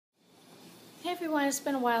Hey everyone, it's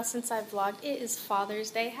been a while since I vlogged. It is Father's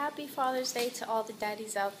Day. Happy Father's Day to all the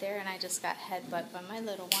daddies out there, and I just got headbutt by my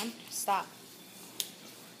little one. Stop.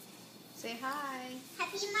 Say hi.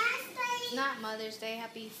 Happy Mother's Day. Not Mother's Day,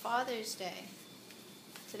 Happy Father's Day.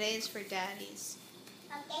 Today is for daddies.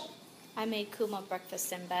 Okay. I made Kuma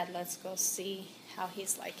breakfast in bed. Let's go see how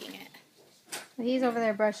he's liking it. He's over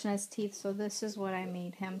there brushing his teeth, so this is what I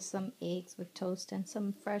made him. Some eggs with toast and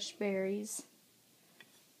some fresh berries.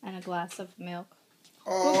 And a glass of milk.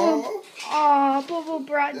 Oh, Boo Boo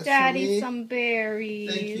brought Daddy some berries.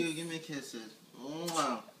 Thank you. Give me kisses.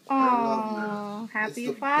 Oh, wow. Happy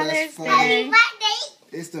Father's Day. Happy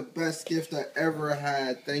birthday. It's the best gift I ever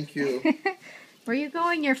had. Thank you. Where you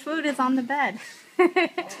going? Your food is on the bed. Oh,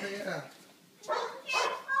 yeah.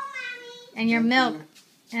 And your milk.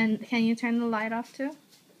 And can you turn the light off too?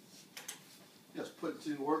 Just put it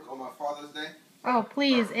to work on my Father's Day. Oh,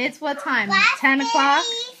 please. It's what time? 10 o'clock?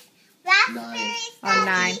 9. Oh,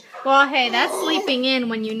 9. Well, hey, that's sleeping in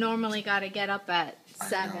when you normally got to get up at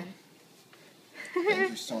 7. Thank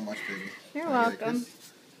you so much, baby. You're welcome.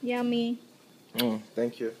 Yummy.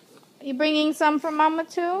 Thank you. You bringing some for Mama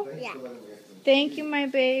too? Yeah. Thank you, my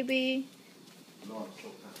baby. No, I'm so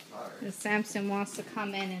kind of tired. And Samson wants to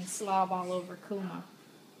come in and slob all over Kuma.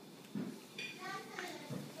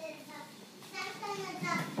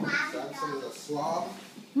 Samson is a slob.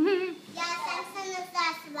 Yeah, Samson is a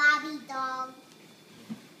slobby dog.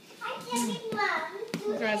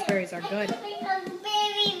 Those raspberries are good.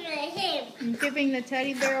 You giving the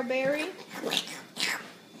teddy bear a berry?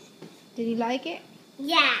 Did he like it?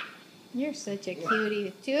 Yeah. You're such a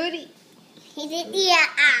cutie. Cutie. He did yeah.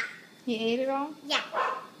 He ate it all? Yeah.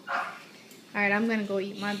 Alright, I'm going to go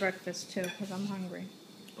eat my breakfast too because I'm hungry.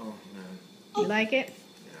 Oh, man. You like it?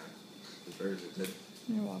 Yeah. The berries are good.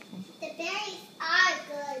 You're welcome. The berries are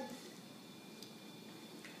good.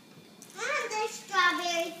 The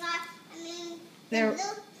strawberries are, They're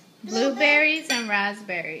blueberries and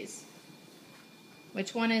raspberries.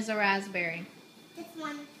 Which one is a raspberry? This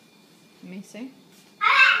one. Let me see. I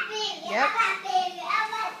like baby. Yep.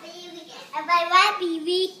 I like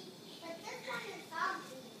baby. But this one is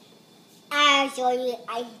salty. I'll show you.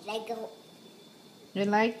 I like it. You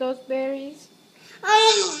like those berries?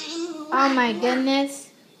 Oh my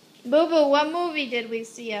goodness. Boo Boo, what movie did we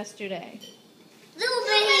see yesterday?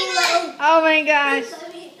 Superhero. Oh my gosh.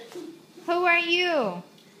 Who are you?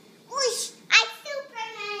 Whoosh. I'm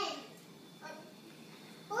Superman.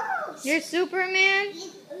 Whoosh. You're Superman?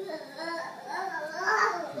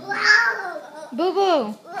 Wow. Boo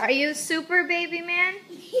Boo, are you Super Baby Man?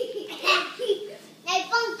 I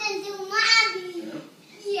bumped into Mommy.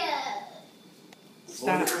 Yeah.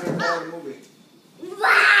 Stop. Movie. Wow.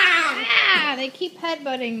 Ah, they keep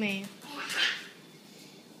headbutting me.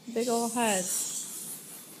 Big old heads.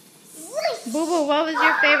 Boo Boo, what was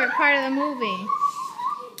your favorite part of the movie?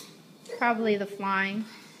 Probably the flying.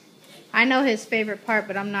 I know his favorite part,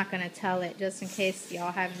 but I'm not going to tell it just in case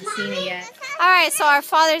y'all haven't seen it yet. Alright, so our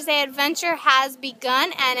Father's Day adventure has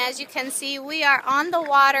begun, and as you can see, we are on the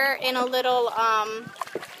water in a little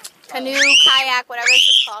canoe, kayak, whatever this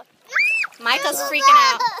is called. Micah's freaking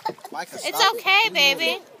out. Micah, It's okay,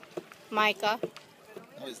 baby. Micah.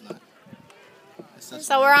 No, it's not.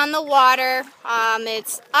 So we're on the water.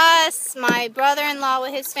 It's us, my brother-in-law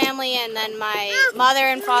with his family, and then my mother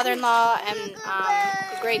and father-in-law and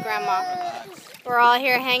great-grandma. We're all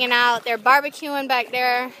here hanging out. They're barbecuing back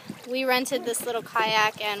there. We rented this little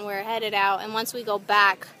kayak and we're headed out. And once we go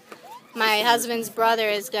back, my husband's brother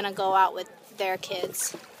is going to go out with their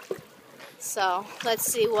kids. So let's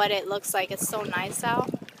see what it looks like. It's so nice out.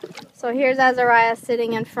 So here's Azariah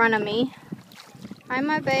sitting in front of me. Hi,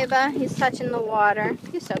 my baby. He's touching the water.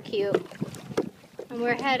 He's so cute. And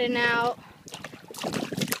we're heading out.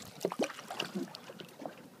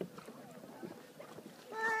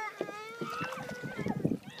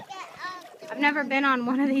 I've never been on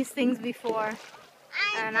one of these things before.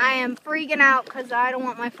 And I am freaking out because I don't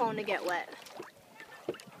want my phone to get wet.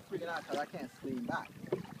 Freaking out because I can't swim back.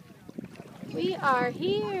 We are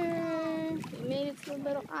here. We made it to a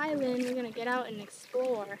little island. We're going to get out and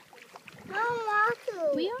explore. I don't want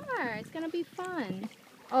to. We are. It's going to be fun.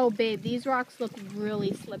 Oh, babe, these rocks look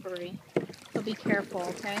really slippery. So be careful,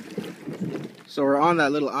 okay? So we're on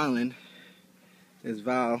that little island. There's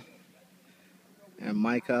Val and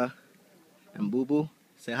Micah and Boo Boo.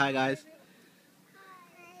 Say hi, guys.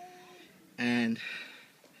 And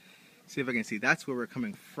see if I can see. That's where we're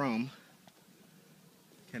coming from.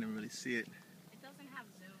 Can't even really see it. It doesn't have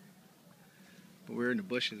zoom. But we're in the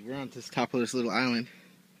bushes. We're on this top of this little island.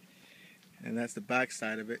 And that's the back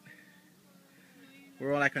side of it.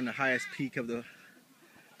 We're like on the highest peak of the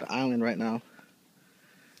island right now.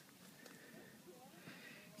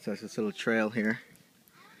 So it's this little trail here.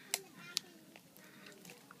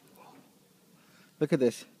 Look at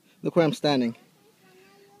this. Look where I'm standing.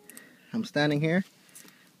 I'm standing here.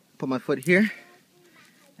 Put my foot here.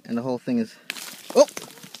 And the whole thing is... Oh!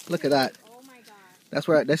 Look at that. Oh my God. That's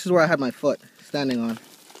where this is where I had my foot standing on.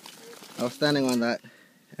 I was standing on that.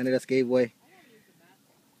 And it just gave way.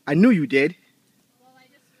 I knew you did.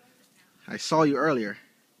 I saw you earlier.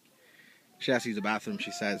 She has to use the bathroom,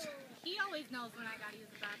 she says. He always knows when I gotta use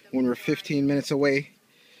the bathroom. When we're 15 minutes away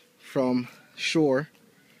from shore.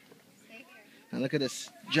 And look at this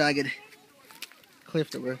jagged cliff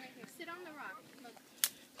that we're Sit on the rock. Look.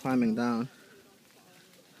 climbing down.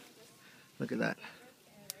 Look at that.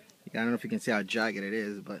 I don't know if you can see how jagged it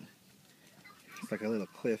is, but it's like a little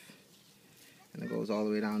cliff. And it goes all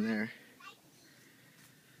the way down there.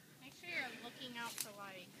 Make sure you're looking out for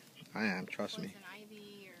like I am, trust me. poison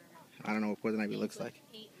ivy or I don't know what poison ivy looks like.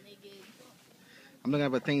 eight-legged. I'm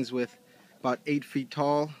looking at things with about 8 feet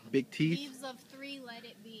tall, big teeth. Leaves of 3, let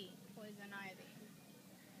it be. Poison ivy.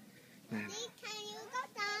 Man. Can you go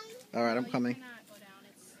down? Alright, I'm No, coming. You cannot go down.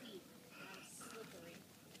 It's steep and slippery.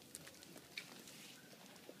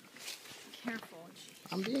 Careful.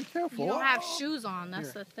 I'm being careful. You don't have shoes on.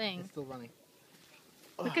 That's Here. the thing. It's still running.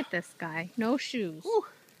 Look at this guy. No shoes. Whew.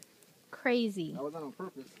 Crazy. That was not on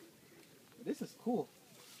purpose. This is cool.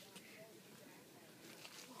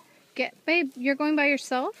 Babe, you're going by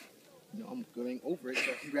yourself? No, I'm going over it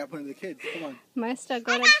so I can grab one of the kids. Come on. Maesta,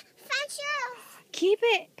 go to... Fancy. Keep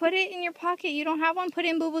it. Put it in your pocket. You don't have one? Put it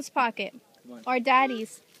in Boo Boo's pocket. Come on. Or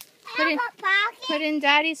Daddy's. Put it pocket. Put it in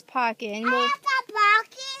Daddy's pocket. And we'll...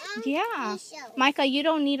 Pocket. Yeah. Micah, you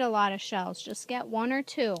don't need a lot of shells. Just get 1 or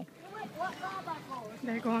 2.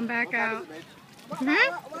 They're going back out. What time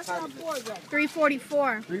is it?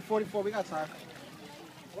 344. 3:44. We got time.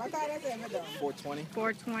 What time is it? 4:20.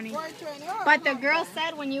 420. 4:20. But the girl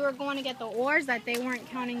said when you were going to get the oars that they weren't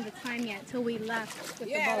counting the time yet till we left with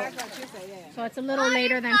Yeah, the that's boat. what she said, yeah. So it's a little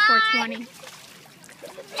later than 420.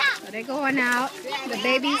 So they're going out. The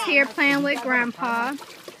baby's here playing with Grandpa.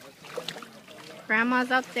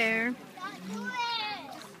 Grandma's up there.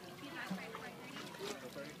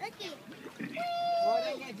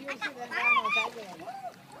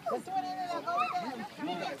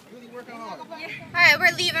 Alright,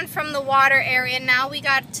 we're leaving from the water area now. We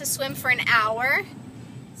got to swim for an hour.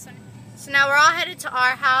 So now we're all headed to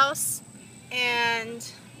our house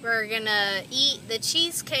and we're gonna eat the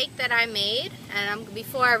cheesecake that I made. And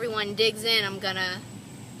before everyone digs in, I'm gonna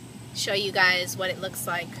show you guys what it looks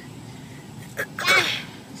like.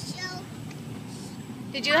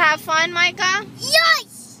 Did you have fun, Micah?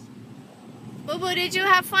 Yes. Boo Boo, did you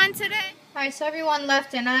have fun today? Alright, so everyone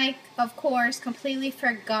left and I, of course, completely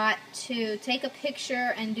forgot to take a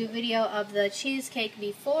picture and do video of the cheesecake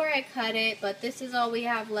before I cut it, but this is all we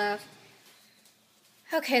have left.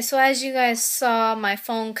 Okay, so as you guys saw, my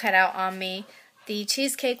phone cut out on me. The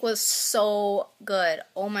cheesecake was so good.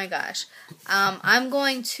 Oh my gosh. I'm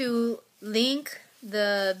going to link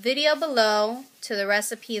the video below to the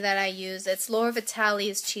recipe that I use. It's Laura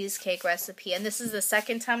Vitale's cheesecake recipe, and this is the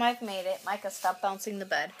second time I've made it. Micah, stop bouncing the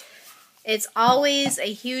bed. It's always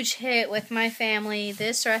a huge hit with my family.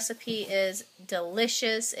 This recipe is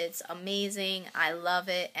delicious. It's amazing. I love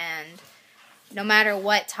it, and no matter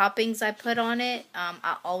what toppings I put on it,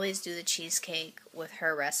 I always do the cheesecake with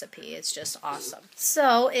her recipe. It's just awesome.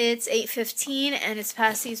 So it's 8:15 and it's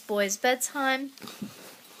past these boys' bedtime.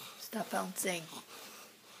 Stop bouncing.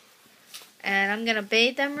 And I'm gonna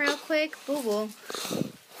bathe them real quick. Boo Boo.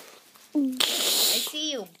 I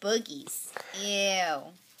see you boogies.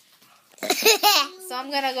 Ew. So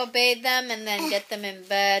I'm gonna go bathe them and then get them in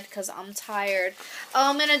bed because I'm tired. Oh,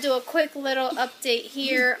 I'm gonna do a quick little update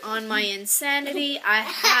here on my insanity. I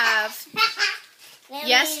have...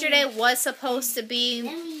 Yesterday was supposed to be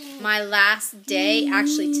my last day.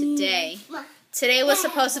 Actually, today. Today was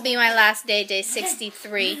supposed to be my last day, day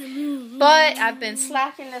 63. But I've been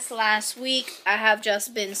slacking this last week. I have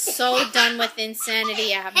just been so done with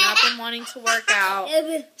insanity. I have not been wanting to work out.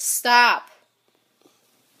 Stop.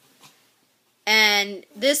 And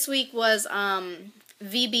this week was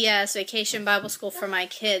VBS, Vacation Bible School for my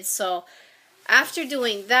kids. So after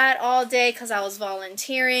doing that all day, because I was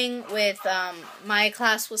volunteering with, my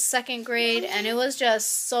class was 2nd grade, and it was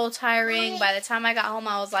just so tiring. By the time I got home,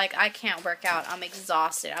 I was like, I can't work out. I'm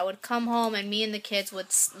exhausted. I would come home, and me and the kids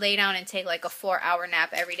would lay down and take like a 4-hour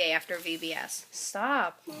nap every day after VBS.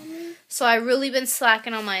 Stop. So I really been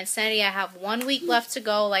slacking on my insanity. I have 1 week left to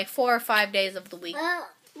go, like 4 or 5 days of the week.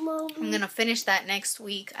 I'm going to finish that next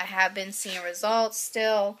week. I have been seeing results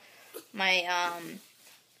still. My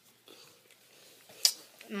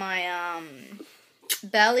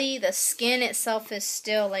belly, the skin itself is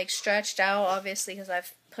still like stretched out, obviously because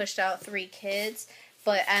I've pushed out 3 kids,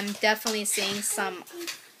 but I'm definitely seeing some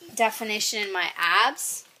definition in my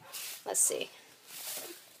abs. Let's see.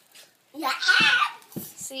 Yeah.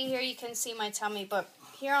 See here, you can see my tummy, but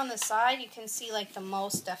here on the side, you can see like the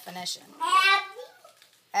most definition.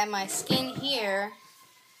 And my skin here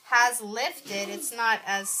has lifted. It's not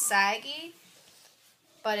as saggy,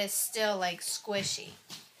 but it's still like squishy.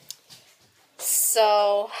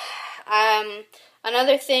 So,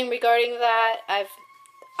 another thing regarding that,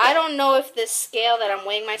 I don't know if this scale that I'm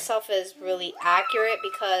weighing myself is really accurate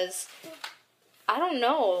because I don't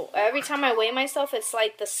know. Every time I weigh myself, it's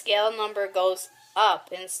like the scale number goes up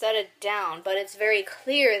instead of down. But it's very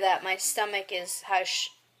clear that my stomach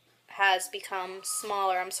has become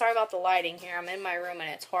smaller. I'm sorry about the lighting here. I'm in my room and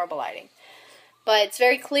it's horrible lighting. But it's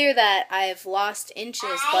very clear that I've lost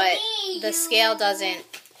inches, but the scale doesn't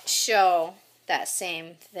show that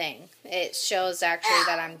same thing. It shows actually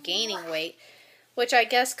that I'm gaining weight, which I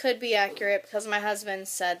guess could be accurate because my husband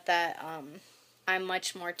said that I'm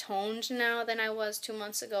much more toned now than I was 2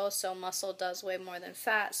 months ago, so muscle does weigh more than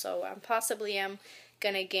fat, so I possibly am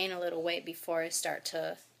going to gain a little weight before I start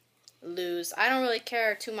to lose. I don't really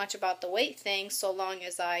care too much about the weight thing so long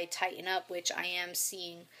as I tighten up, which I am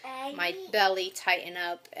seeing my belly tighten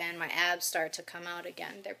up and my abs start to come out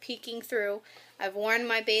again. They're peeking through. I've worn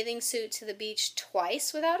my bathing suit to the beach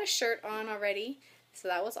twice without a shirt on already, so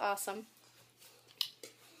that was awesome.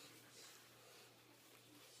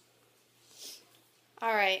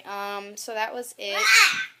 Alright, so that was it.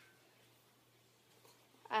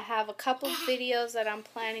 I have a couple videos that I'm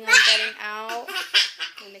planning on getting out.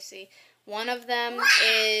 Let me see. One of them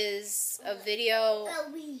is a video.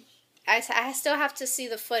 I still have to see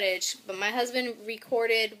the footage, but my husband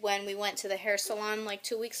recorded when we went to the hair salon like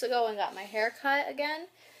 2 weeks ago and got my hair cut again.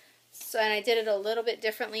 So, and I did it a little bit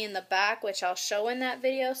differently in the back, which I'll show in that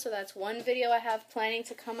video. So that's one video I have planning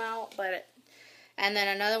to come out. And then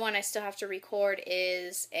another one I still have to record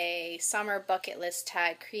is a summer bucket list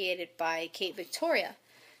tag created by Kate Victoria.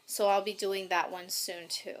 So I'll be doing that one soon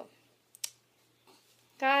too.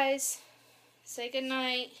 Guys, say good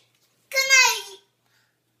night. Good night.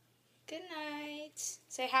 Good night.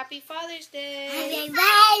 Say Happy Father's Day. Happy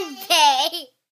birthday.